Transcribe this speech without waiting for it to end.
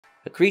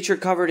a creature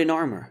covered in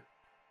armor.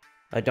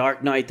 A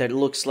dark knight that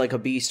looks like a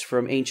beast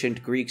from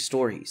ancient Greek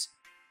stories.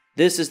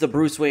 This is the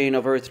Bruce Wayne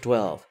of Earth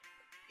 12.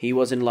 He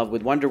was in love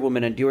with Wonder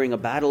Woman, and during a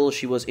battle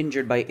she was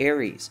injured by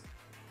Ares.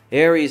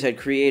 Ares had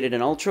created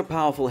an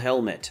ultra-powerful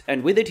helmet,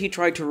 and with it he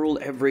tried to rule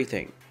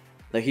everything.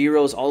 The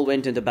heroes all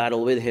went into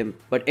battle with him,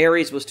 but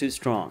Ares was too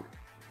strong.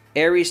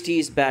 Ares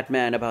teased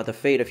Batman about the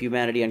fate of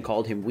humanity and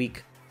called him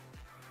weak.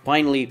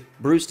 Finally,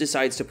 Bruce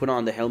decides to put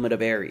on the helmet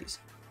of Ares.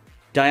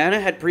 Diana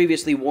had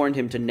previously warned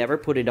him to never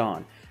put it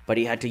on, but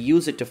he had to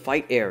use it to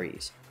fight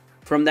Ares.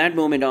 From that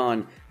moment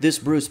on, this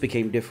Bruce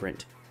became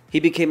different. He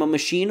became a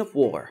machine of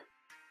war.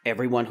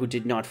 Everyone who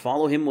did not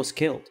follow him was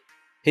killed.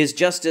 His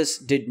justice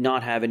did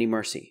not have any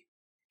mercy.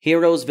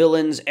 Heroes,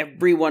 villains,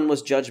 everyone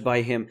was judged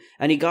by him,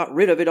 and he got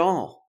rid of it all.